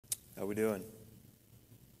How we doing?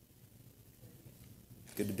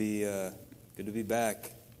 Good to be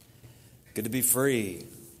back. Good to be free.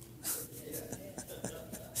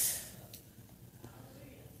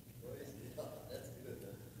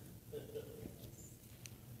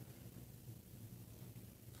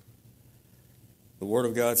 The Word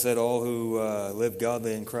of God said, all who live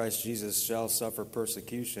godly in Christ Jesus shall suffer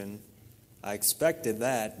persecution. I expected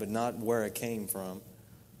that, but not where it came from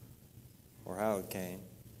or how it came.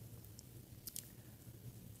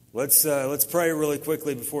 Let's pray really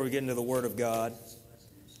quickly before we get into the Word of God.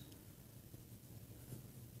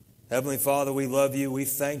 Heavenly Father, we love you. We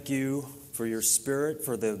thank you for your Spirit,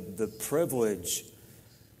 for the privilege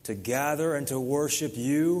to gather and to worship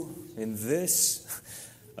you in this,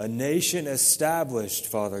 a nation established,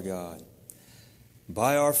 Father God,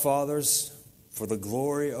 by our fathers for the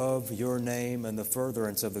glory of your name and the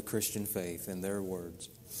furtherance of the Christian faith, in their words.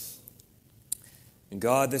 And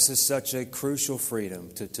God, this is such a crucial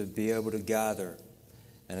freedom to be able to gather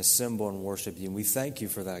and assemble and worship you. And we thank you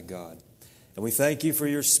for that, God. And we thank you for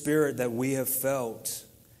your Spirit that we have felt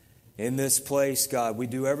in this place, God. We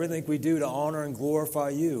do everything we do to honor and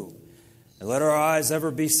glorify you. And let our eyes ever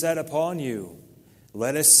be set upon you.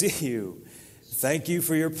 Let us see you. Thank you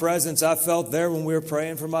for your presence. I felt there when we were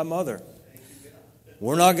praying for my mother.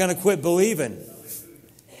 We're not going to quit believing.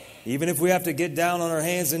 Even if we have to get down on our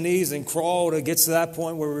hands and knees and crawl to get to that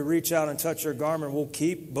point where we reach out and touch your garment, we'll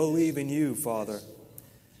keep believing you, Father.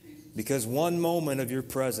 Because one moment of your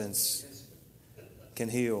presence can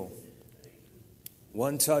heal.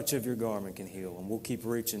 One touch of your garment can heal. And we'll keep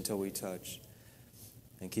reaching until we touch.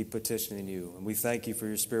 And keep petitioning you. And we thank you for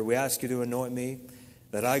your Spirit. We ask you to anoint me,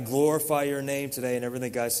 that I glorify your name today in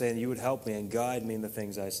everything I say. And you would help me and guide me in the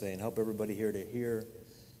things I say. And help everybody here to hear.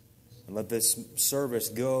 And let this service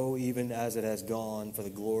go even as it has gone for the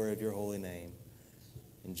glory of your holy name.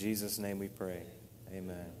 In Jesus' name we pray.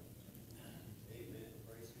 Amen.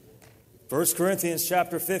 1 Corinthians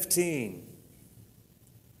chapter 15.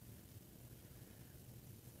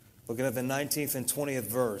 Looking at the 19th and 20th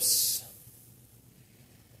verse.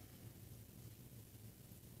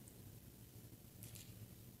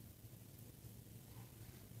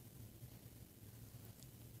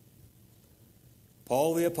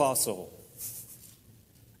 Paul the Apostle.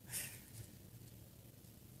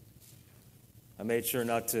 I made sure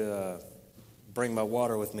not to bring my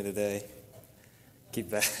water with me today.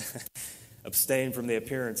 Keep that. Abstain from the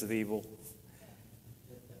appearance of evil.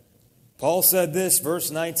 Paul said this, verse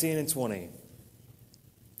 19 and 20.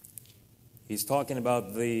 He's talking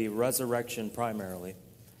about the resurrection primarily.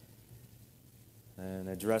 And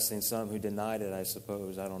addressing some who denied it, I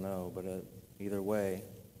suppose. I don't know. But either way,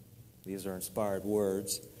 these are inspired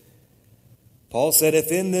words. Paul said,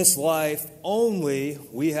 if in this life only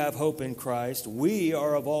we have hope in Christ, we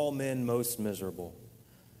are of all men most miserable.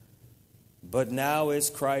 But now is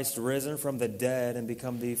Christ risen from the dead and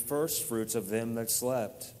become the firstfruits of them that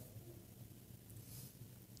slept.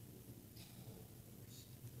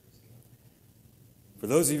 For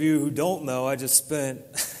those of you who don't know, I just spent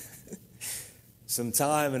some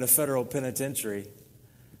time in a federal penitentiary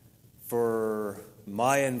for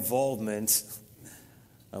my involvement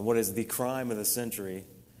in what is the crime of the century,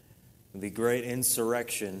 the great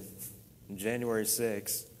insurrection, January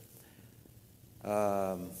 6th.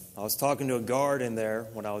 I was talking to a guard in there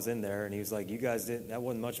when I was in there, and he was like, you guys that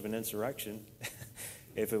wasn't much of an insurrection,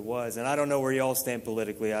 if it was. And I don't know where y'all stand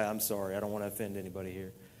politically. I'm sorry. I don't want to offend anybody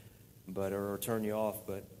here or turn you off,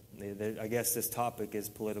 but I guess this topic is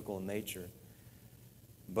political in nature.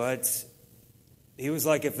 But he was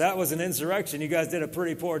like, if that was an insurrection, you guys did a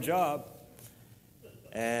pretty poor job.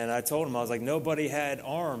 And I told him, I was like, nobody had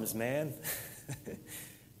arms, man.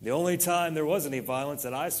 The only time there was any violence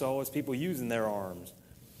that I saw was people using their arms.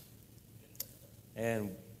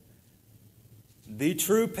 And the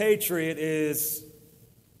true patriot is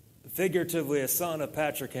figuratively a son of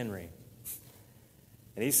Patrick Henry.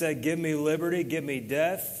 And he said, give me liberty, give me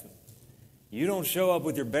death. You don't show up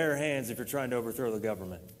with your bare hands if you're trying to overthrow the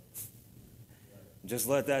government. Just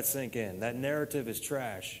let that sink in. That narrative is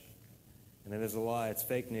trash. And it is a lie. It's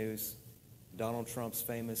fake news. Donald Trump's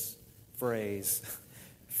famous phrase.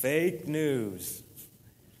 Fake news.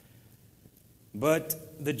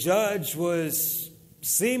 But the judge was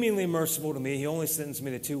seemingly merciful to me. He only sentenced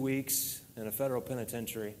me to 2 weeks in a federal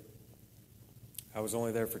penitentiary. I was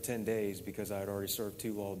only there for 10 days because I had already served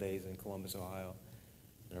 2 law days in Columbus, Ohio,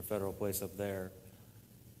 in a federal place up there.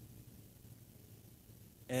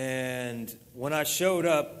 And when I showed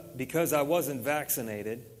up, because I wasn't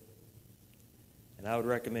vaccinated, and I would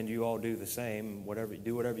recommend you all do the same,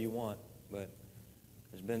 do whatever you want, but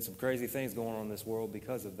There's been some crazy things going on in this world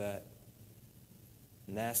because of that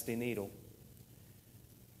nasty needle.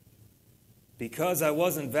 Because I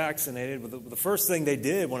wasn't vaccinated, the first thing they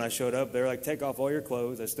did when I showed up, they were like, take off all your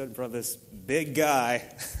clothes. I stood in front of this big guy,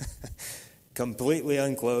 completely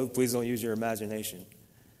unclothed. Please don't use your imagination.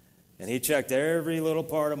 And he checked every little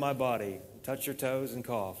part of my body. Touch your toes and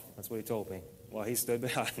cough. That's what he told me while he stood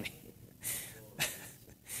behind me.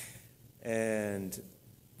 And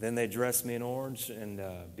then they dressed me in orange. And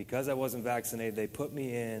because I wasn't vaccinated, they put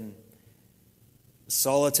me in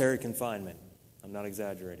solitary confinement. I'm not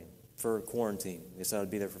exaggerating. For quarantine. They said I'd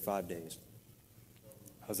be there for 5 days.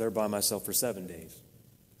 I was there by myself for 7 days.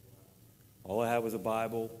 All I had was a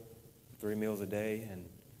Bible, 3 meals a day, and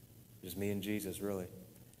just me and Jesus, really.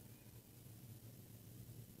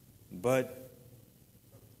 But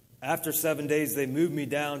after 7 days, they moved me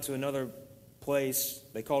down to another place.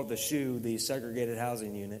 They called it the SHU, the segregated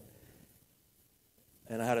housing unit.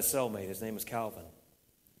 And I had a cellmate. His name was Calvin.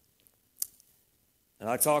 And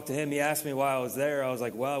I talked to him. He asked me why I was there. I was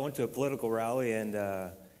like, well, I went to a political rally, and I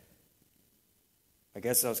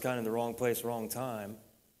guess I was kind of in the wrong place, wrong time.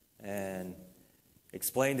 And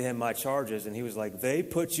explained to him my charges. And he was like, they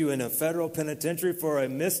put you in a federal penitentiary for a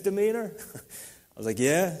misdemeanor? I was like,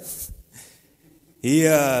 yeah. He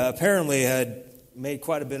apparently had made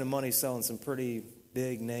quite a bit of money selling some pretty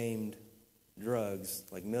big named drugs,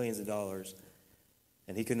 like millions of dollars.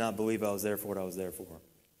 And he could not believe I was there for what I was there for.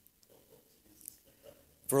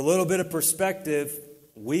 For a little bit of perspective,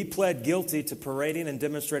 we pled guilty to parading and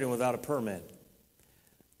demonstrating without a permit.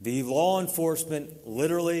 The law enforcement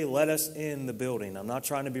literally let us in the building. I'm not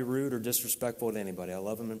trying to be rude or disrespectful to anybody. I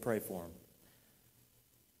love them and pray for them.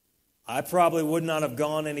 I probably would not have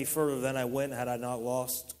gone any further than I went had I not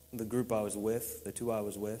lost the group I was with, the two I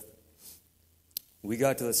was with. We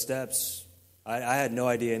got to the steps. I had no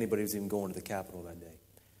idea anybody was even going to the Capitol that day.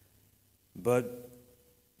 But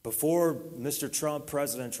before Mr. Trump,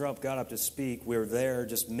 President Trump, got up to speak, we were there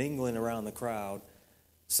just mingling around the crowd.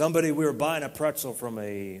 We were buying a pretzel from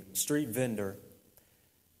a street vendor,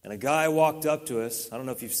 and a guy walked up to us. I don't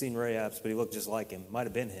know if you've seen Ray Epps, but he looked just like him. Might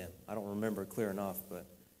have been him. I don't remember it clear enough, but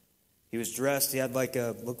he was dressed. He had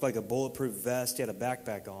looked like a bulletproof vest. He had a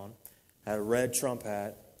backpack on, had a red Trump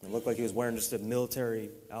hat. It looked like he was wearing just a military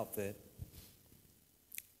outfit.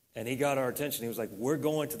 And he got our attention. He was like, we're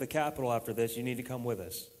going to the Capitol after this. You need to come with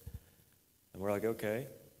us. And we're like, okay.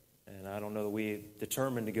 And I don't know that we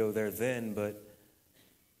determined to go there then, but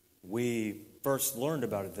we first learned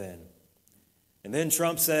about it then. And then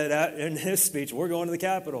Trump said in his speech, we're going to the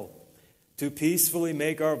Capitol to peacefully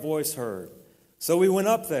make our voice heard. So we went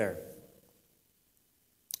up there.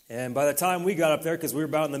 And by the time we got up there, because we were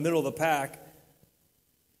about in the middle of the pack,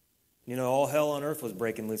 all hell on earth was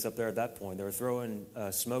breaking loose up there at that point. They were throwing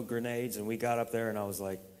smoke grenades, and we got up there, and I was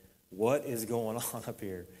like, what is going on up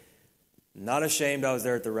here? Not ashamed I was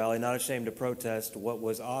there at the rally, not ashamed to protest what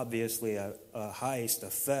was obviously a heist, a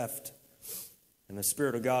theft. And the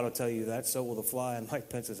Spirit of God will tell you that, so will the fly on Mike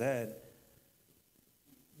Pence's head.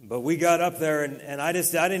 But we got up there, and I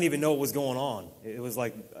didn't even know what was going on. It was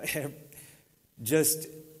like just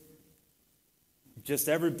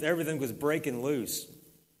everything was breaking loose.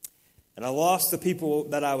 And I lost the people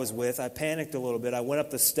that I was with. I panicked a little bit. I went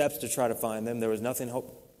up the steps to try to find them. There was nothing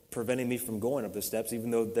preventing me from going up the steps,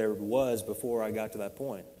 even though there was before I got to that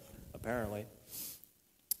point, apparently,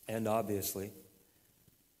 and obviously.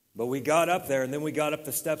 But we got up there, and then we got up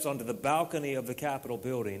the steps onto the balcony of the Capitol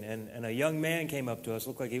building, and a young man came up to us,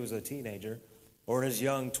 looked like he was a teenager, or in his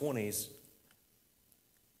young 20s.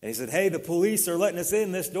 And he said, hey, the police are letting us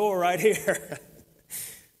in this door right here.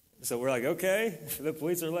 So we're like, okay, the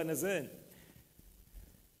police are letting us in.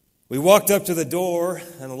 We walked up to the door,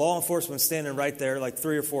 and the law enforcement was standing right there, like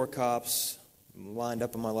 3 or 4 cops lined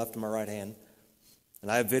up on my left and my right hand.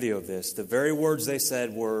 And I have video of this. The very words they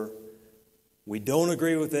said were, we don't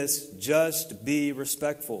agree with this, just be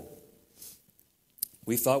respectful.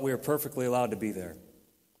 We thought we were perfectly allowed to be there.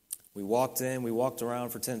 We walked in, we walked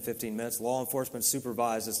around for 10, 15 minutes. Law enforcement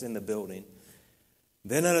supervised us in the building.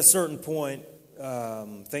 Then at a certain point,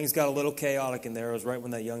 things got a little chaotic in there. It was right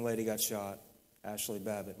when that young lady got shot. Ashley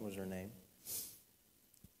Babbitt was her name.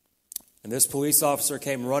 And this police officer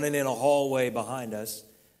came running in a hallway behind us,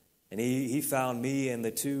 and he found me and the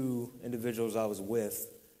 2 individuals I was with,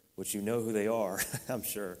 which you know who they are, I'm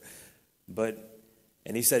sure.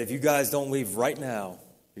 And he said, if you guys don't leave right now,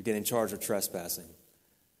 you're getting charged with trespassing.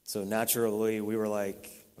 So naturally, we were like,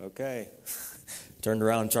 okay. Turned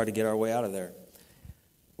around and tried to get our way out of there,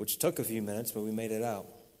 which took a few minutes, but we made it out.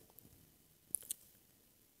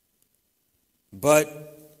 But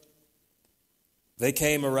They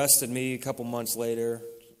came, arrested me a couple months later,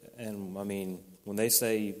 and I mean, when they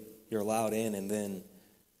say you're allowed in and then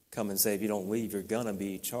come and say if you don't leave, you're going to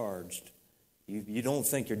be charged, you don't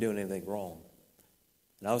think you're doing anything wrong.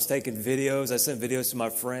 And I was taking videos. I sent videos to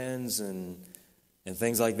my friends and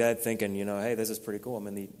things like that, thinking, hey, this is pretty cool. I'm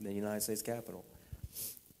in the United States Capitol.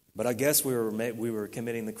 But I guess we were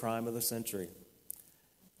committing the crime of the century,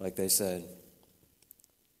 like they said.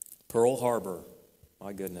 Pearl Harbor,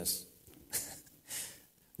 my goodness.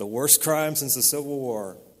 The worst crime since the Civil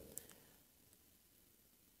War.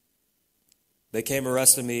 They came,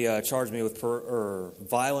 arrested me, charged me with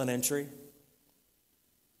violent entry,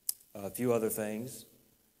 a few other things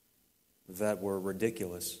that were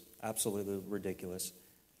ridiculous, absolutely ridiculous.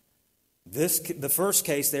 The first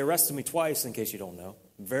case, they arrested me twice, in case you don't know.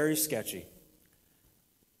 Very sketchy.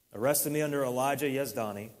 Arrested me under Elijah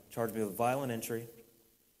Yazdani, charged me with violent entry,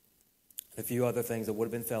 a few other things that would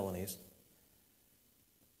have been felonies.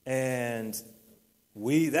 And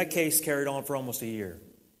that case carried on for almost a year.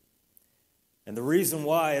 And the reason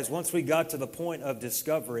why is once we got to the point of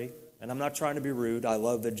discovery, and I'm not trying to be rude, I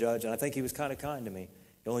love the judge, and I think he was kind of kind to me.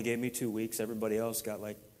 He only gave me 2 weeks. Everybody else got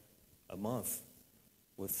like a month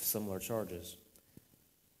with similar charges.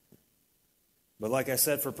 But like I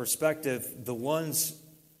said, for perspective,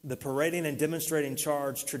 the parading and demonstrating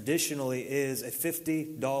charge traditionally is a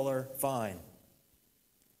 $50 fine.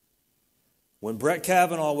 When Brett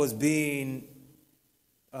Kavanaugh was being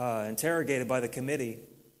interrogated by the committee,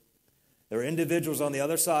 there were individuals on the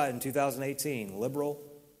other side in 2018, liberal,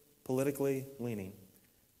 politically leaning,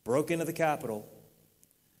 broke into the Capitol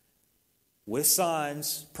with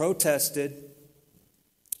signs, protested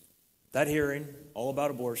that hearing, all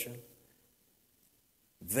about abortion.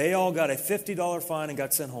 They all got a $50 fine and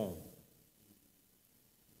got sent home.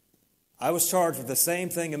 I was charged with the same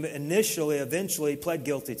thing initially, eventually pled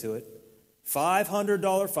guilty to it.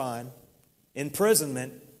 $500 fine,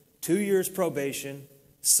 imprisonment, 2 years probation,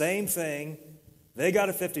 same thing. They got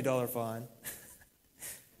a $50 fine.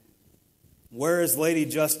 Where is Lady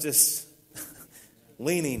Justice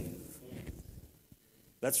leaning?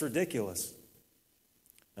 That's ridiculous.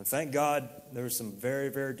 And thank God there were some very,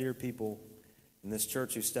 very dear people in this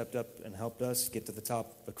church who stepped up and helped us get to the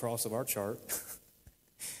top, the cross of our chart.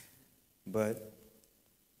 But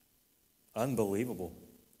unbelievable.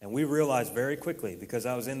 And we realized very quickly, because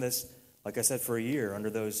I was in this, like I said, for a year under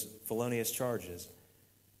those felonious charges.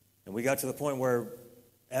 And we got to the point where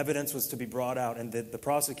evidence was to be brought out, and the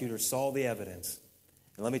prosecutor saw the evidence.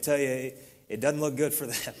 And let me tell you, it doesn't look good for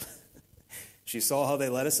them. She saw how they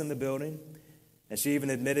let us in the building, and she even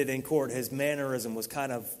admitted in court his mannerism was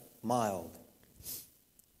kind of mild.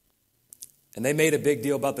 And they made a big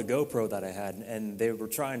deal about the GoPro that I had, and they were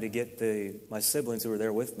trying to get my siblings who were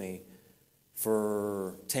there with me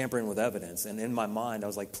for tampering with evidence. And in my mind, I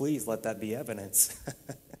was like, please let that be evidence.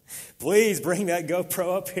 Please bring that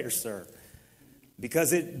GoPro up here, sir,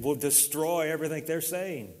 because it will destroy everything they're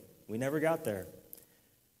saying. We never got there.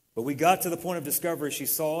 But we got to the point of discovery. She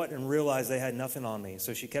saw it and realized they had nothing on me,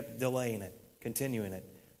 so she kept delaying it, continuing it.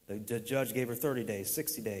 The judge gave her 30 days,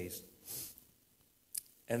 60 days.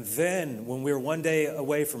 And then, when we were 1 day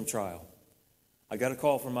away from trial, I got a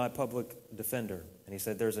call from my public defender, and he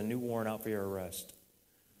said, there's a new warrant out for your arrest.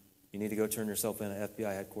 You need to go turn yourself in at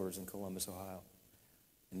FBI headquarters in Columbus, Ohio.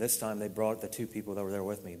 And this time, they brought the 2 people that were there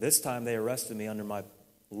with me. This time, they arrested me under my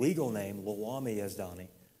legal name, Lawami Yazdani.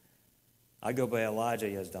 I go by Elijah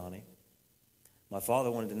Yazdani. My father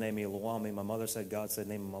wanted to name me Lawami. My mother said God said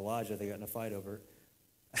name him Elijah. They got in a fight over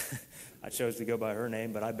it. I chose to go by her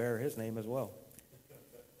name, but I bear his name as well.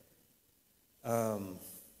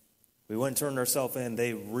 We went and turned ourselves in.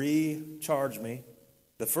 They recharged me.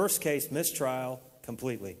 The first case, mistrial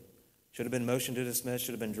completely. Should have been motion to dismiss,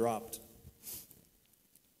 should have been dropped.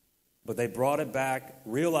 But they brought it back,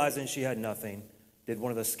 realizing she had nothing. Did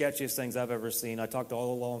one of the sketchiest things I've ever seen. I talked to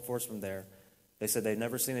all the law enforcement there. They said they'd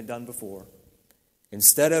never seen it done before.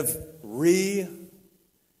 Instead of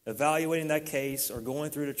re-evaluating that case or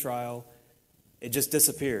going through the trial, it just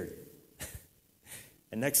disappeared.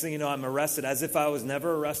 And next thing you know, I'm arrested as if I was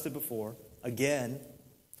never arrested before, again.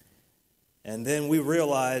 And then we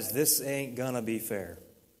realized this ain't gonna be fair.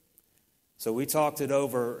 So we talked it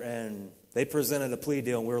over, and they presented a plea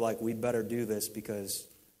deal, and we were like, we'd better do this because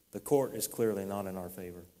the court is clearly not in our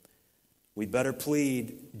favor. We'd better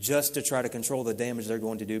plead just to try to control the damage they're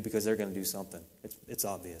going to do, because they're going to do something. It's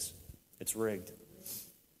obvious. It's rigged.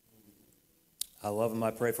 I love him.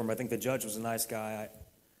 I pray for him. I think the judge was a nice guy,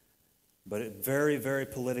 but very, very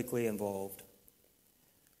politically involved.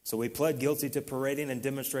 So we pled guilty to parading and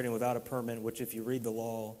demonstrating without a permit, which if you read the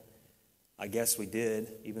law, I guess we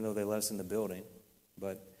did, even though they let us in the building.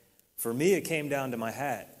 But for me, it came down to my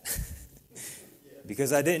hat.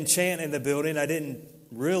 Because I didn't chant in the building. I didn't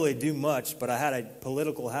really do much, but I had a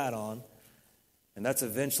political hat on. And that's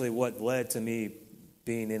eventually what led to me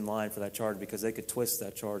being in line for that charge, because they could twist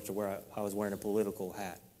that charge to where I was wearing a political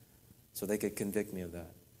hat. So they could convict me of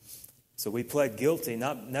that. So we pled guilty,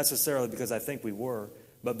 not necessarily because I think we were,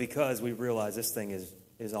 but because we realized this thing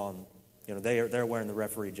is on, they're wearing the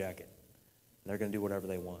referee jacket. And they're going to do whatever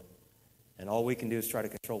they want. And all we can do is try to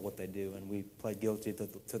control what they do. And we pled guilty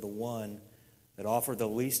to the one that offered the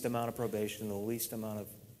least amount of probation, the least amount of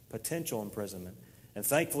potential imprisonment. And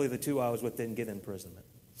thankfully, the two I was with didn't get imprisonment.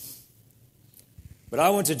 But I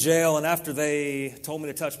went to jail, and after they told me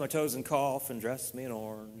to touch my toes and cough and dress me in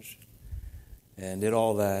orange and did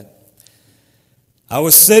all that, I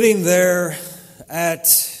was sitting there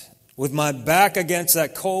with my back against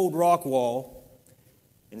that cold rock wall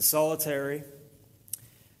in solitary.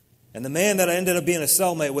 And the man that I ended up being a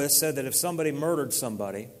cellmate with said that if somebody murdered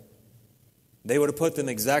somebody, they would have put them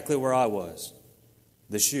exactly where I was,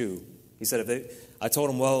 the shoe. He said, I told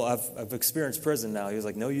him, well, I've experienced prison now. He was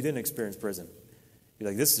like, no, you didn't experience prison. He's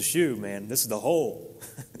like, this is the shoe, man. This is the hole.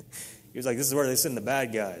 He was like, this is where they send the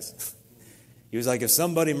bad guys. He was like, if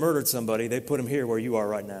somebody murdered somebody, they put him here where you are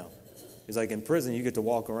right now. He's like, in prison, you get to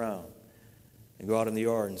walk around and go out in the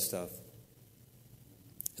yard and stuff.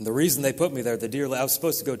 And the reason they put me there, I was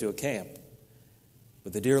supposed to go to a camp.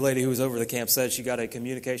 But the dear lady who was over the camp said she got a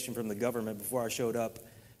communication from the government before I showed up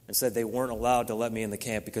and said they weren't allowed to let me in the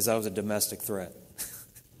camp because I was a domestic threat.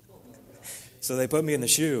 So they put me in the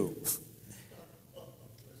shoe.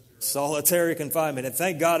 Solitary confinement. And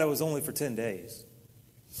thank God it was only for 10 days.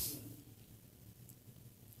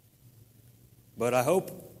 But I hope,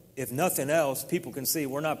 if nothing else, people can see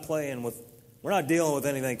we're not dealing with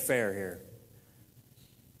anything fair here.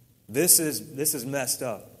 This is messed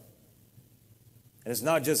up. And it's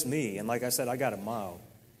not just me. And like I said, I got it mild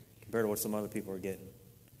compared to what some other people are getting.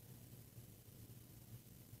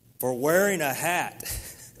 For wearing a hat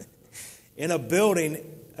in a building,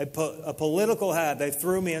 a political hat, they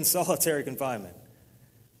threw me in solitary confinement.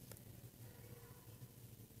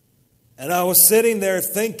 And I was sitting there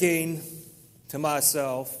thinking to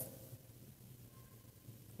myself,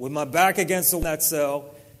 with my back against that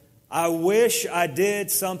cell, I wish I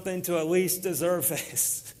did something to at least deserve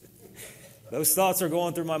this. Those thoughts are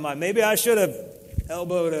going through my mind. Maybe I should have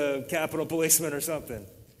elbowed a Capitol policeman or something.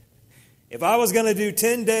 If I was going to do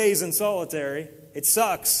 10 days in solitary, it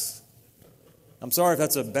sucks. I'm sorry if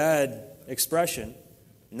that's a bad expression.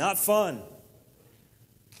 Not fun.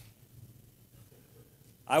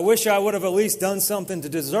 I wish I would have at least done something to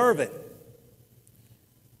deserve it.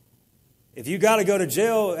 If you got to go to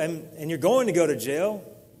jail and you're going to go to jail,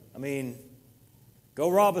 go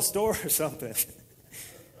rob a store or something.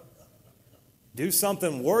 Do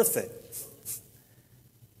something worth it.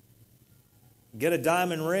 Get a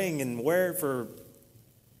diamond ring and wear it for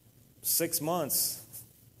 6 months.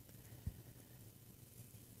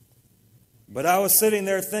 But I was sitting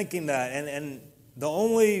there thinking that, and the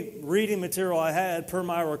only reading material I had per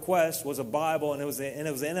my request was a Bible, and it was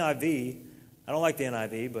NIV. I don't like the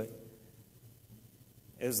NIV, but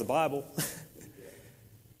it was the Bible.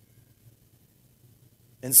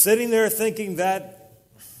 And sitting there thinking that,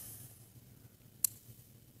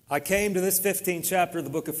 I came to this 15th chapter of the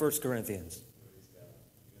book of 1 Corinthians.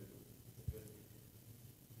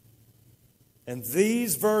 And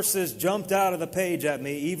these verses jumped out of the page at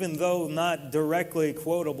me, even though not directly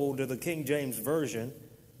quotable to the King James Version.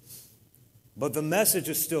 But the message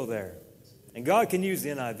is still there. And God can use the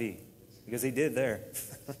NIV, because He did there.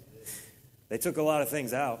 They took a lot of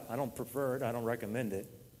things out. I don't prefer it. I don't recommend it.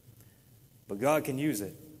 But God can use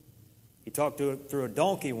it. He talked to it through a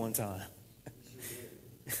donkey one time.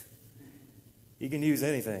 He can use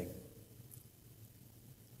anything.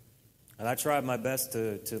 And I tried my best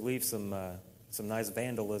to leave some nice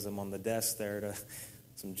vandalism on the desk there,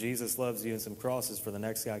 some Jesus loves you and some crosses for the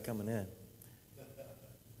next guy coming in.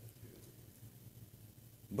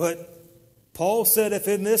 But Paul said, if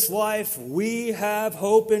in this life we have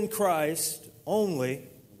hope in Christ only,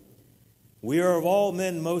 we are of all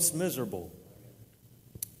men most miserable.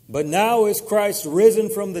 But now is Christ risen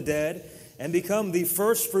from the dead and become the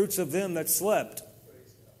firstfruits of them that slept.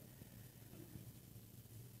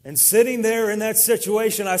 And sitting there in that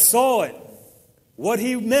situation, I saw it. What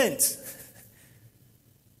he meant.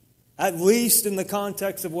 At least in the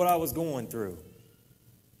context of what I was going through.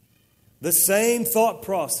 The same thought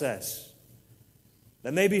process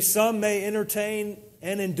that maybe some may entertain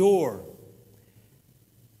and endure.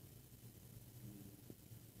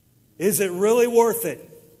 Is it really worth it?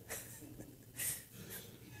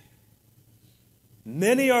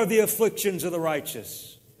 Many are the afflictions of the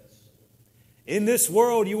righteous. In this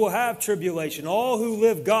world you will have tribulation. All who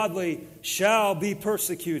live godly shall be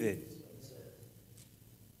persecuted.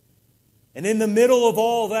 And in the middle of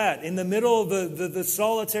all that, in the middle of the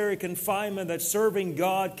solitary confinement that serving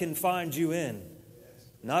God can find you in,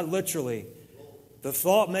 not literally, the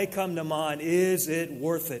thought may come to mind, is it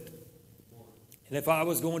worth it? And if I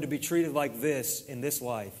was going to be treated like this in this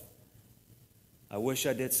life, I wish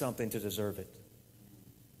I did something to deserve it.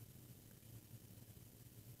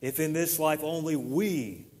 If in this life only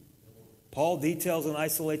we, Paul details and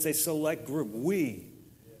isolates a select group, we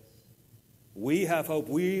have hope.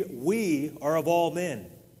 We are of all men.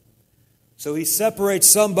 So he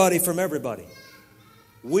separates somebody from everybody.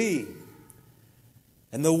 We.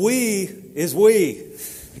 And the we is we.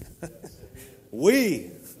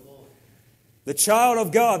 We. The child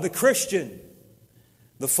of God, the Christian,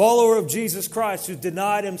 the follower of Jesus Christ who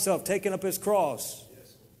denied himself, taken up his cross.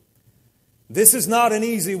 This is not an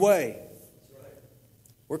easy way.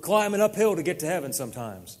 We're climbing uphill to get to heaven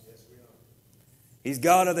sometimes. He's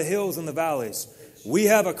God of the hills and the valleys. We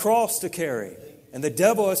have a cross to carry, and the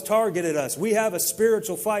devil has targeted us. We have a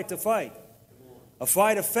spiritual fight to fight, a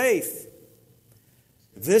fight of faith.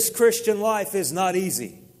 This Christian life is not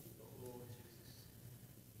easy.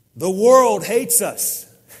 The world hates us.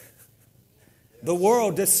 The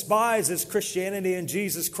world despises Christianity and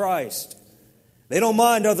Jesus Christ. They don't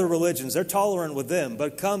mind other religions. They're tolerant with them.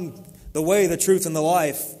 But come the way, the truth, and the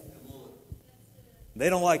life, they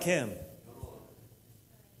don't like Him.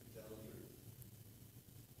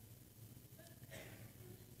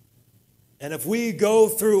 And if we go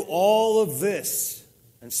through all of this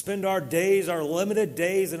and spend our days, our limited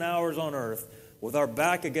days and hours on earth, with our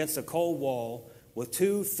back against a cold wall, with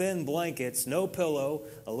 2 thin blankets, no pillow,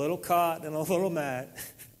 a little cot, and a little mat,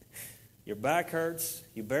 your back hurts,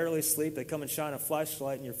 you barely sleep, they come and shine a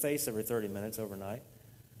flashlight in your face every 30 minutes overnight.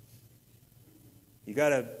 You got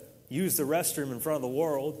to use the restroom in front of the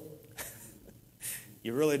world.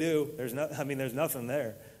 You really do. There's nothing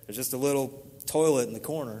there. There's just a little toilet in the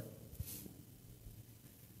corner.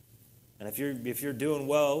 And if you're doing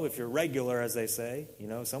well, if you're regular, as they say,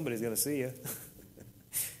 somebody's going to see you.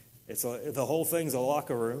 The whole thing's a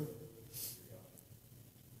locker room.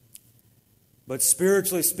 But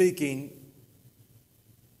spiritually speaking,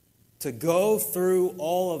 to go through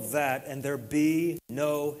all of that and there be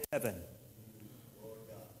no heaven,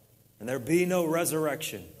 and there be no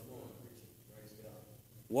resurrection,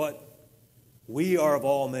 what? We are of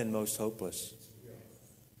all men most hopeless.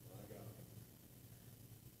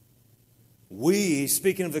 We,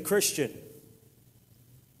 speaking of the Christian,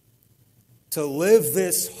 to live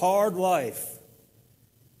this hard life,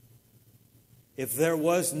 if there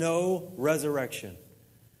was no resurrection,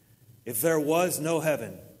 if there was no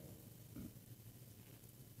heaven,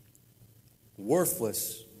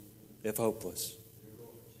 worthless if hopeless.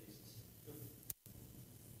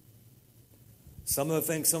 Some of the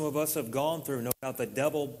things some of us have gone through, no doubt the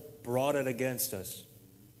devil brought it against us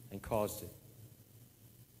and caused it.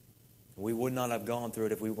 We would not have gone through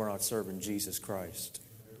it if we were not serving Jesus Christ.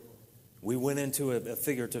 We went into a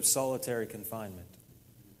figurative solitary confinement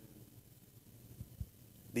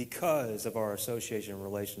because of our association and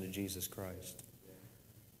relation to Jesus Christ.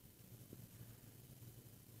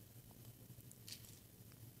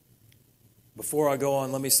 Before I go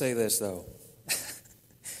on, let me say this, though.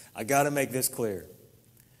 I got to make this clear.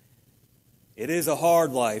 It is a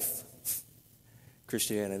hard life,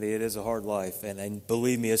 Christianity. It is a hard life. And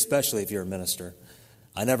believe me, especially if you're a minister,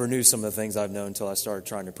 I never knew some of the things I've known until I started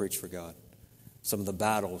trying to preach for God. Some of the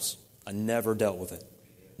battles, I never dealt with it.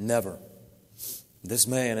 Never. This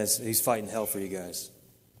man, he's fighting hell for you guys.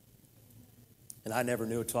 And I never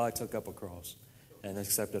knew it until I took up a cross and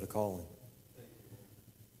accepted a calling.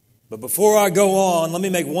 But before I go on, let me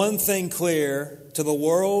make one thing clear to the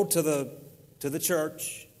world, to the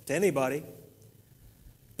church, to anybody,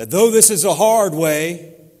 that though this is a hard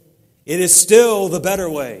way, it is still the better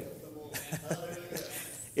way.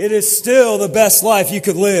 It is still the best life you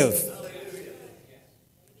could live.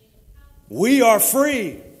 We are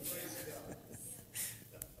free.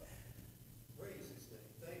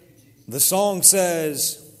 The song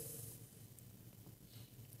says,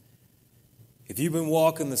 if you've been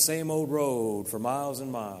walking the same old road for miles and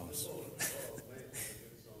miles,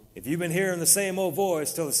 if you've been hearing the same old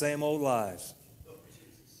voice, tell the same old lies,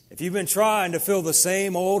 if you've been trying to fill the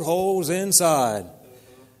same old holes inside,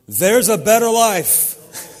 there's a better life.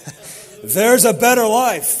 There's a better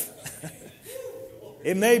life.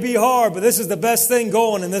 It may be hard, but this is the best thing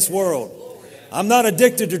going in this world. I'm not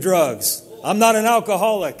addicted to drugs. I'm not an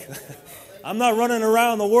alcoholic. I'm not running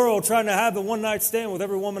around the world trying to have the one-night stand with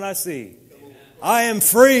every woman I see. I am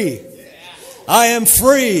free. I am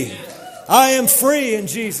free. I am free in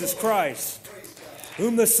Jesus Christ.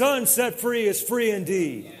 Whom the Son set free is free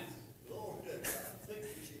indeed.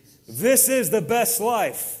 This is the best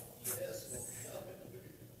life.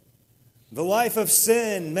 The life of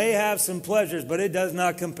sin may have some pleasures, but it does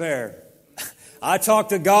not compare. I talk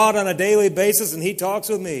to God on a daily basis, and He talks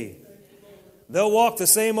with me. They'll walk the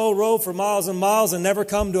same old road for miles and miles and never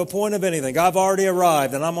come to a point of anything. I've already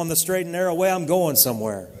arrived, and I'm on the straight and narrow way. I'm going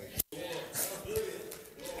somewhere.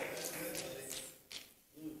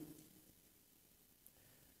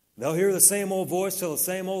 They'll hear the same old voice, tell the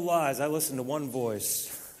same old lies. I listen to one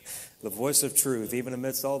voice, the voice of truth, even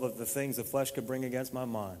amidst all of the things the flesh could bring against my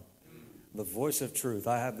mind. The voice of truth.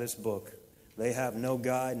 I have this book. They have no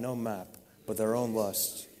guide, no map, but their own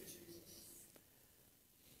lusts.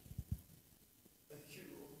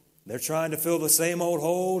 They're trying to fill the same old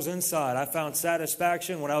holes inside. I found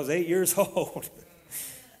satisfaction when I was 8 years old.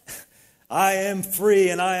 I am free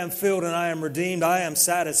and I am filled and I am redeemed. I am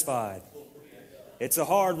satisfied. It's a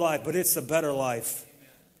hard life, but it's a better life.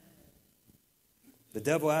 The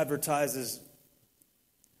devil advertises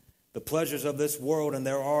the pleasures of this world, and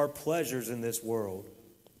there are pleasures in this world.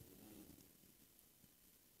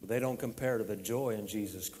 But they don't compare to the joy in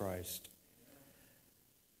Jesus Christ.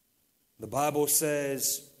 The Bible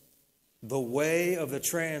says, the way of the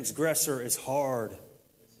transgressor is hard.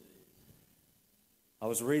 I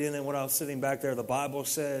was reading it when I was sitting back there. The Bible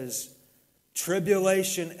says,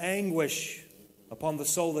 tribulation, anguish upon the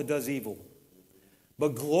soul that does evil.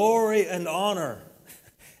 But glory and honor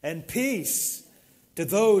and peace to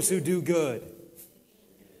those who do good.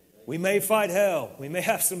 We may fight hell. We may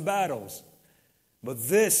have some battles. But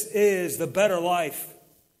this is the better life.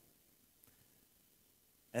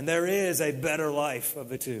 And there is a better life of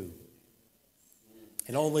the two.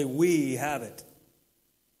 And only we have it.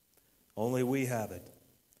 Only we have it.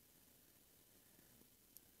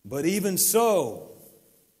 But even so,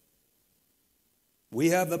 we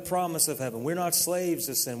have the promise of heaven. We're not slaves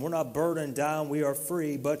to sin. We're not burdened down. We are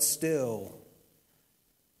free, but still,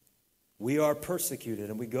 we are persecuted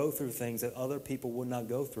and we go through things that other people would not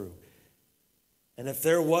go through. And if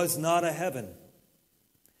there was not a heaven,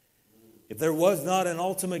 if there was not an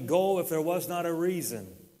ultimate goal, if there was not a reason,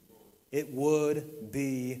 it would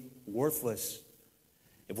be worthless.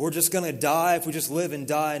 If we're just going to die, if we just live and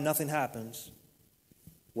die and nothing happens,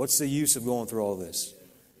 what's the use of going through all this?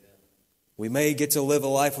 We may get to live a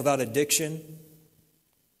life without addiction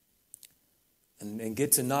and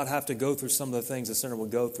get to not have to go through some of the things a sinner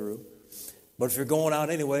would go through. But if you're going out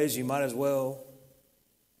anyways, you might as well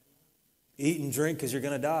eat and drink because you're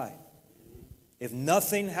going to die. If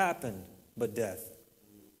nothing happened but death,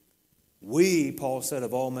 we, Paul said,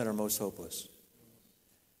 of all men are most hopeless.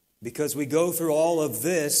 Because we go through all of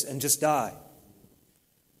this and just die.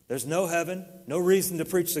 There's no heaven, no reason to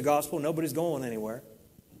preach the gospel. Nobody's going anywhere.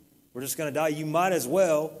 We're just going to die. You might as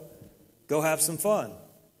well go have some fun.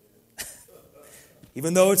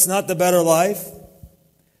 Even though it's not the better life.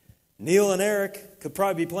 Neil and Eric could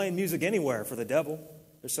probably be playing music anywhere for the devil.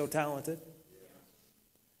 They're so talented.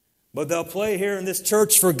 But they'll play here in this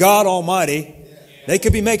church for God Almighty. They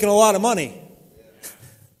could be making a lot of money.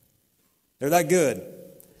 They're that good.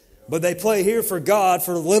 But they play here for God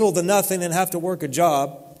for little to nothing and have to work a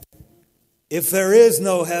job. If there is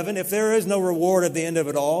no heaven, if there is no reward at the end of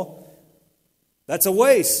it all, that's a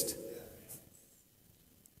waste.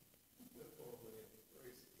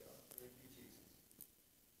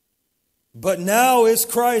 But now is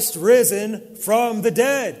Christ risen from the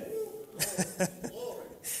dead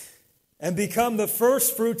and become the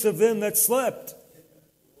first fruits of them that slept.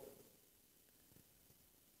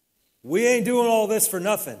 We ain't doing all this for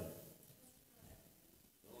nothing.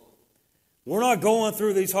 We're not going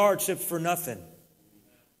through these hardships for nothing.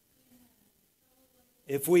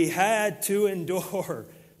 If we had to endure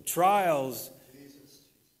trials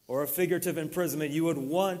or a figurative imprisonment, you would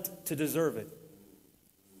want to deserve it.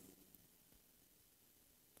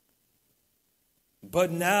 But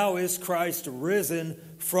now is Christ risen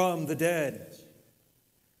from the dead.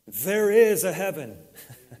 There is a heaven.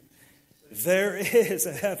 There is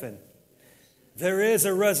a heaven. There is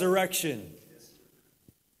a resurrection.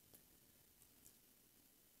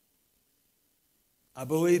 I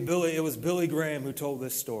believe it was Billy Graham who told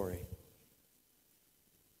this story.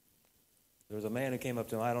 There was a man who came up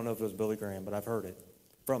to him. I don't know if it was Billy Graham, but I've heard it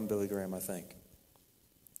from Billy Graham, I think.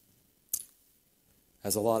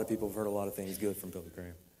 As a lot of people have heard a lot of things good from Billy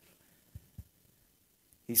Graham.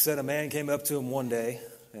 He said a man came up to him one day,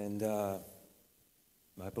 and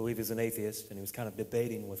I believe he's an atheist, and he was kind of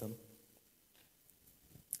debating with him.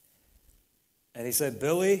 And he said,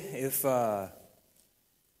 Billy, if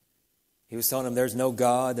he was telling him there's no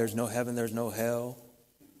God, there's no heaven, there's no hell,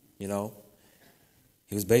 you know.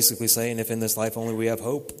 He was basically saying, if in this life only we have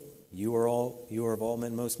hope, you are of all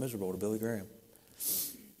men most miserable, to Billy Graham.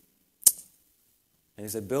 And he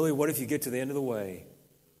said, Billy, what if you get to the end of the way?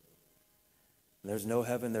 There's no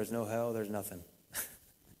heaven, there's no hell, there's nothing.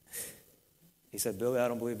 He said, Billy, I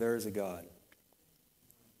don't believe there is a God.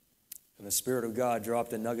 And the Spirit of God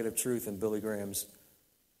dropped a nugget of truth in Billy Graham's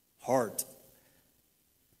heart.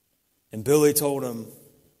 And Billy told him,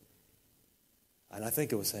 and I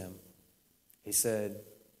think it was him, he said,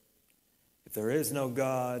 if there is no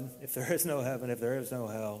God, if there is no heaven, if there is no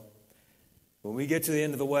hell, when we get to the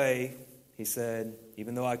end of the way, he said,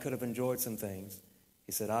 even though I could have enjoyed some things,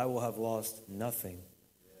 he said, I will have lost nothing,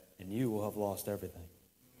 and you will have lost everything.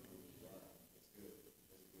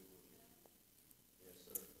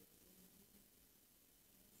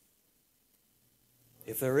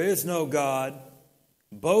 If there is no God,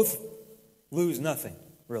 both lose nothing,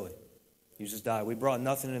 really. You just die. We brought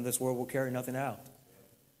nothing into this world, we'll carry nothing out.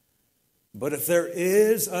 But if there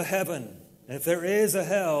is a heaven, and if there is a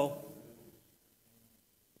hell,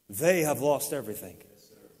 they have lost everything.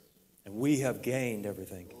 And we have gained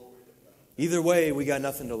everything. Either way, we got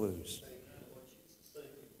nothing to lose.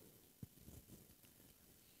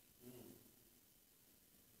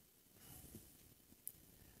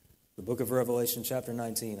 The book of Revelation, chapter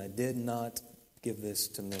 19. I did not give this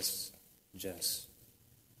to Miss Jess.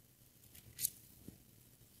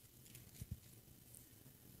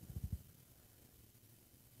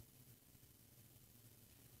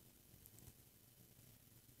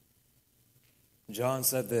 John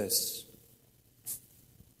said this.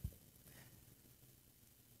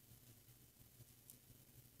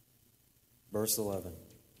 Verse 11.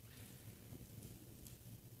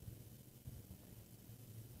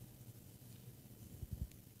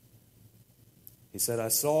 He said, I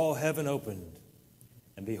saw heaven opened,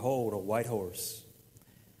 and behold, a white horse.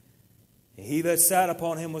 And he that sat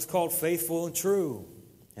upon him was called Faithful and True,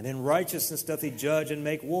 and in righteousness doth he judge and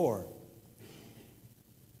make war.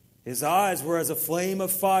 His eyes were as a flame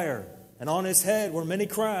of fire, and on his head were many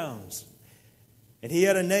crowns. And he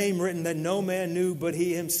had a name written that no man knew but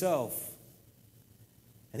he himself.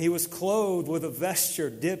 And he was clothed with a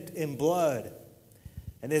vesture dipped in blood,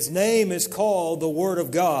 and his name is called the Word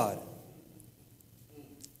of God.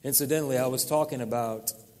 Incidentally, I was talking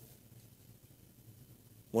about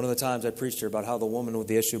one of the times I preached here about how the woman with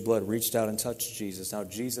the issue of blood reached out and touched Jesus. Now,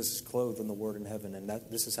 Jesus is clothed in the Word in heaven, and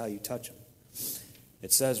this is how you touch him.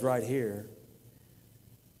 It says right here,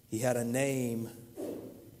 he had a name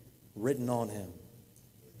written on him.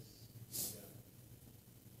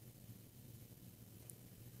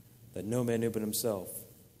 That no man knew but himself,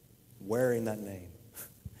 wearing that name,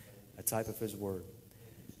 a type of his word.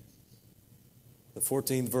 The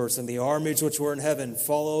 14th verse, and the armies which were in heaven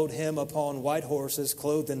followed him upon white horses,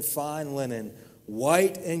 clothed in fine linen,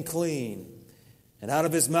 white and clean. And out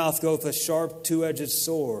of his mouth goeth a sharp two-edged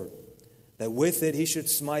sword, that with it he should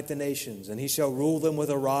smite the nations, and he shall rule them with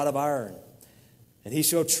a rod of iron. And he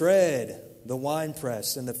shall tread the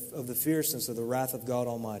winepress of the fierceness of the wrath of God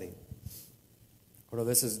Almighty. Oh, no,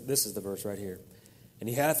 this is the verse right here. And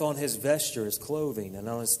he hath on his vesture his clothing, and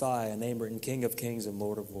on his thigh a name written, King of Kings and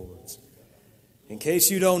Lord of Lords. In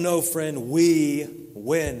case you don't know, friend, we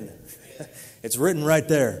win. It's written right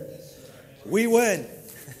there. We win.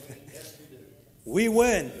 We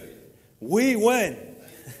win. We win.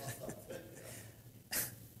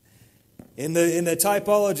 In the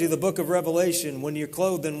typology of the book of Revelation, when you're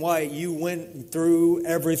clothed in white, you went through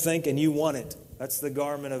everything and you won it. That's the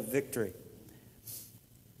garment of victory.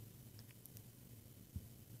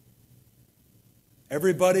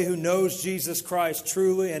 Everybody who knows Jesus Christ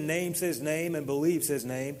truly and names His name and believes His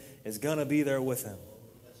name is going to be there with Him.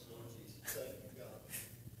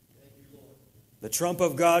 The trump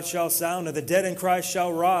of God shall sound, and the dead in Christ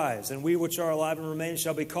shall rise, and we which are alive and remain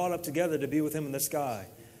shall be caught up together to be with Him in the sky.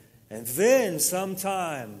 And then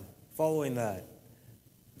sometime following that,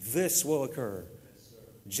 this will occur.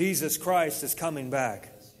 Jesus Christ is coming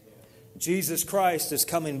back. Jesus Christ is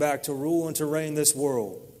coming back to rule and to reign this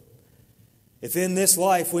world. If in this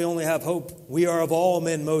life we only have hope, we are of all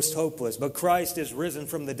men most hopeless. But Christ is risen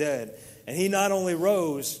from the dead. And He not only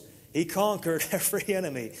rose, He conquered every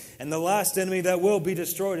enemy. And the last enemy that will be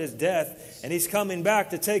destroyed is death. And He's coming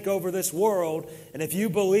back to take over this world. And if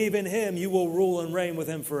you believe in Him, you will rule and reign with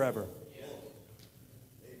Him forever.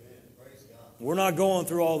 We're not going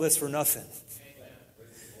through all this for nothing.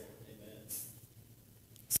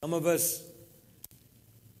 Some of us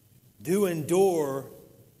do endure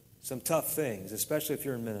some tough things, especially if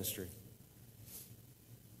you're in ministry.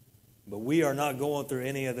 But we are not going through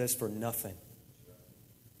any of this for nothing.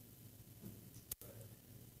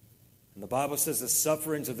 And the Bible says the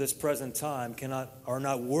sufferings of this present time are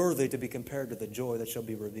not worthy to be compared to the joy that shall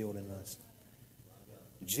be revealed in us.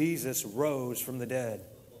 Jesus rose from the dead.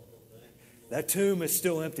 That tomb is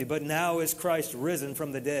still empty, but now is Christ risen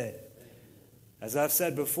from the dead. As I've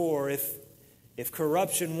said before, if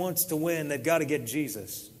corruption wants to win, they've got to get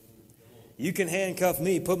Jesus. You can handcuff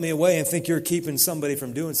me, put me away, and think you're keeping somebody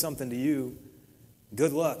from doing something to you.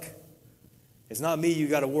 Good luck. It's not me you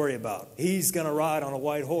got to worry about. He's going to ride on a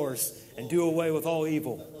white horse and do away with all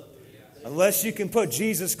evil. Unless you can put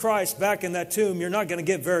Jesus Christ back in that tomb, you're not going to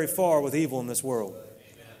get very far with evil in this world.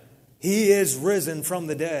 He is risen from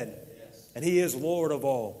the dead, and He is Lord of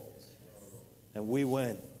all. And we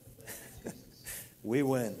win. We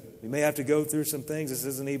win. We may have to go through some things. This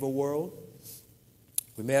is an evil world.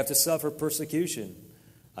 We may have to suffer persecution.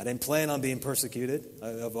 I didn't plan on being persecuted.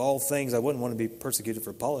 Of all things, I wouldn't want to be persecuted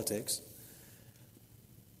for politics.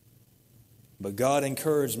 But God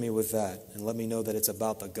encouraged me with that and let me know that it's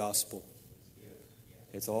about the gospel.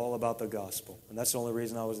 It's all about the gospel. And that's the only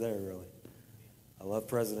reason I was there, really. I love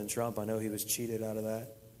President Trump. I know he was cheated out of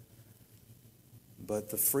that.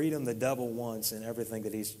 But the freedom the devil wants in everything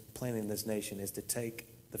that he's planning in this nation is to take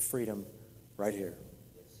the freedom right here.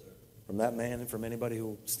 From that man and from anybody who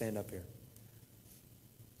will stand up here.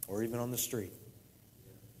 Or even on the street.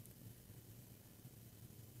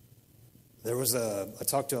 I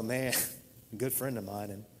talked to a man, a good friend of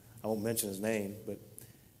mine, and I won't mention his name, but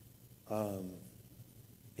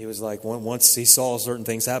he was like, once he saw certain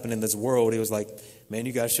things happen in this world, he was like, man,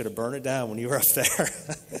 you guys should have burned it down when you were up there.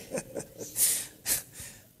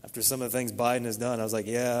 After some of the things Biden has done, I was like,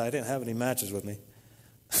 yeah, I didn't have any matches with me.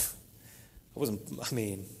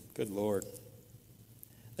 Good Lord.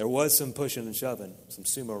 There was some pushing and shoving, some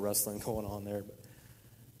sumo wrestling going on there, but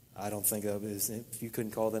I don't think of it as, you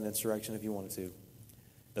couldn't call that an insurrection if you wanted to.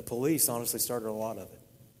 The police honestly started a lot of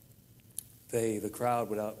it. The crowd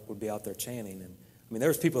would be out there chanting. And there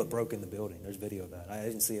was people that broke in the building. There's video of that. I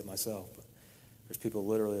didn't see it myself, but there's people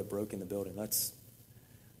literally that broke in the building.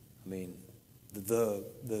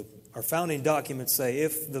 Our founding documents say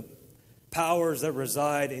if the powers that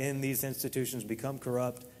reside in these institutions become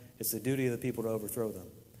corrupt, it's the duty of the people to overthrow them.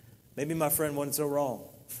 Maybe my friend wasn't so wrong.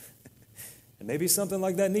 And maybe something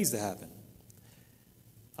like that needs to happen.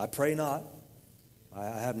 I pray not. I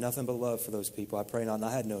have nothing but love for those people. I pray not, and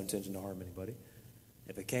I had no intention to harm anybody.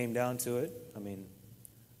 If it came down to it,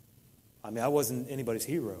 I wasn't anybody's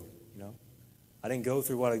hero, I didn't go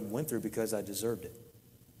through what I went through because I deserved it.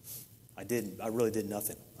 I didn't. I really did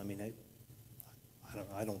nothing. I'm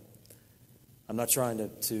not trying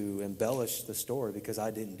to embellish the story because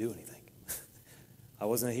I didn't do anything. I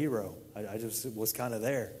wasn't a hero. I just was kind of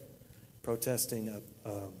there, protesting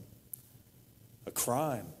a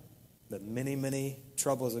crime that many, many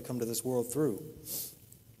troubles have come to this world through.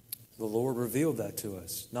 The Lord revealed that to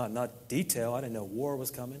us. Not detail. I didn't know war was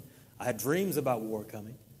coming. I had dreams about war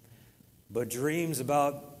coming. But dreams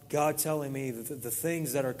about God telling me the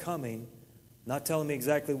things that are coming, not telling me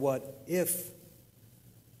exactly what if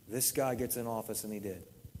this guy gets in office, and he did.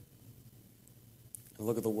 And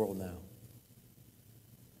look at the world now.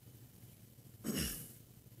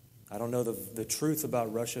 I don't know the truth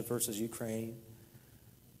about Russia versus Ukraine.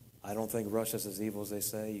 I don't think Russia's as evil as they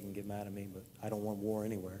say. You can get mad at me, but I don't want war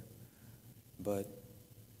anywhere. But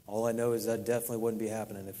all I know is that definitely wouldn't be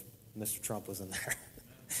happening if Mr. Trump was in there.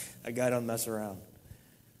 That guy don't mess around.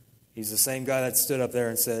 He's the same guy that stood up there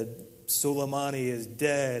and said, Soleimani is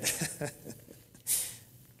dead.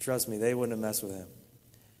 Trust me, they wouldn't have messed with him.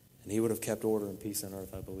 And he would have kept order and peace on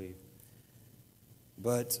earth, I believe.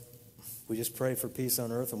 But we just pray for peace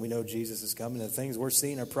on earth, and we know Jesus is coming. The things we're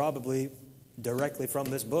seeing are probably directly from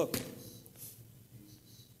this book.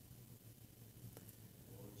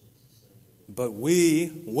 But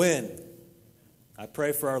we win. I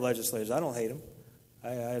pray for our legislators. I don't hate them.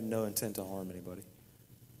 I have no intent to harm anybody.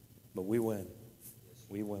 But we win.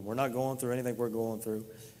 We win. We're not going through anything we're going through.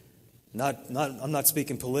 I'm not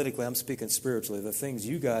speaking politically. I'm speaking spiritually. The things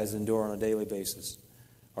you guys endure on a daily basis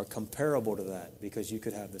are comparable to that, because you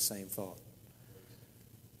could have the same thought.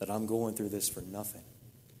 That I'm going through this for nothing.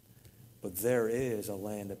 But there is a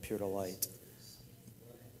land of pure delight.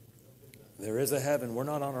 There is a heaven. We're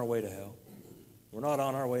not on our way to hell. We're not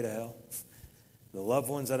on our way to hell. The loved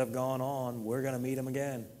ones that have gone on, we're going to meet them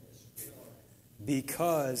again.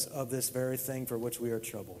 Because of this very thing for which we are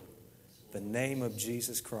troubled. The name of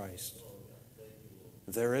Jesus Christ.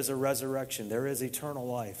 There is a resurrection. There is eternal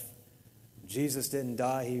life. Jesus didn't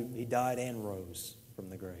die. He died and rose from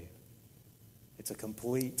the grave. It's a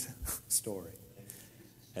complete story.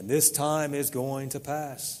 And this time is going to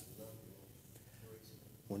pass.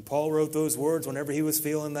 When Paul wrote those words, whenever he was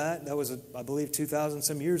feeling that was, I believe, 2,000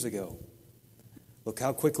 some years ago. Look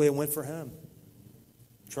how quickly it went for him.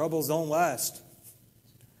 Troubles don't last.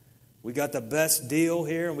 We got the best deal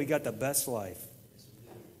here and we got the best life.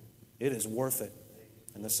 It is worth it.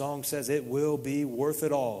 And the song says it will be worth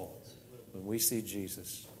it all when we see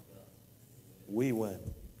Jesus. We win.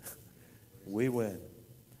 We win.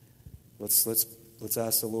 Let's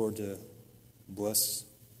ask the Lord to bless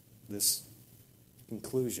this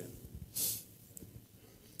conclusion.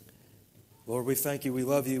 Lord, we thank you. We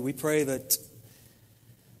love you. We pray that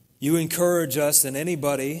you encourage us and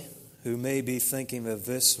anybody who may be thinking that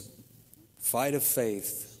this fight of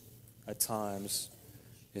faith at times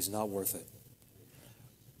is not worth it.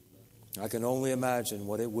 I can only imagine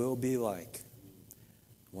what it will be like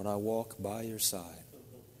when I walk by your side.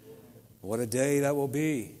 What a day that will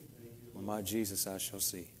be when my Jesus I shall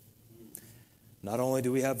see. Not only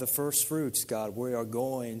do we have the first fruits, God, we are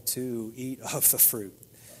going to eat of the fruit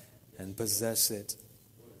and possess it.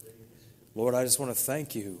 Lord, I just want to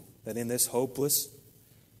thank you that in this hopeless,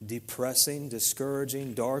 depressing,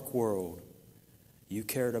 discouraging, dark world, you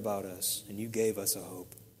cared about us and you gave us a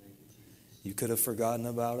hope. You could have forgotten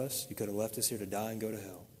about us. You could have left us here to die and go to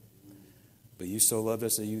hell. But you so loved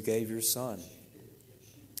us that you gave your Son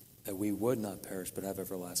that we would not perish but have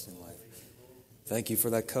everlasting life. Thank you for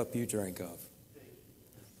that cup you drank of.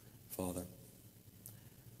 Father,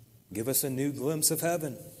 give us a new glimpse of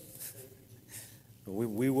heaven.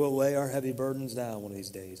 We will lay our heavy burdens down one of these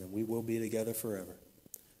days, and we will be together forever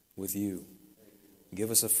with you. Give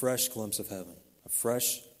us a fresh glimpse of heaven, a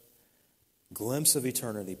fresh glimpse of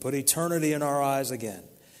eternity. Put eternity in our eyes again.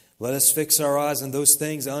 Let us fix our eyes on those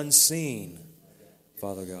things unseen,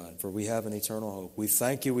 Father God, for we have an eternal hope. We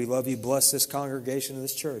thank you. We love you. Bless this congregation of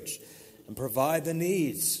this church and provide the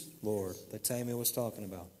needs, Lord, that Tammy was talking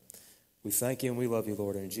about. We thank you and we love you,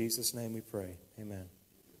 Lord. And in Jesus' name we pray. Amen.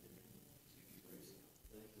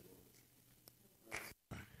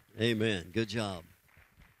 Amen. Good job.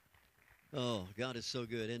 Oh, God is so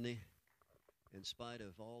good, isn't he? In spite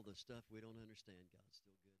of all the stuff we don't understand, God's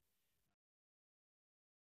still good.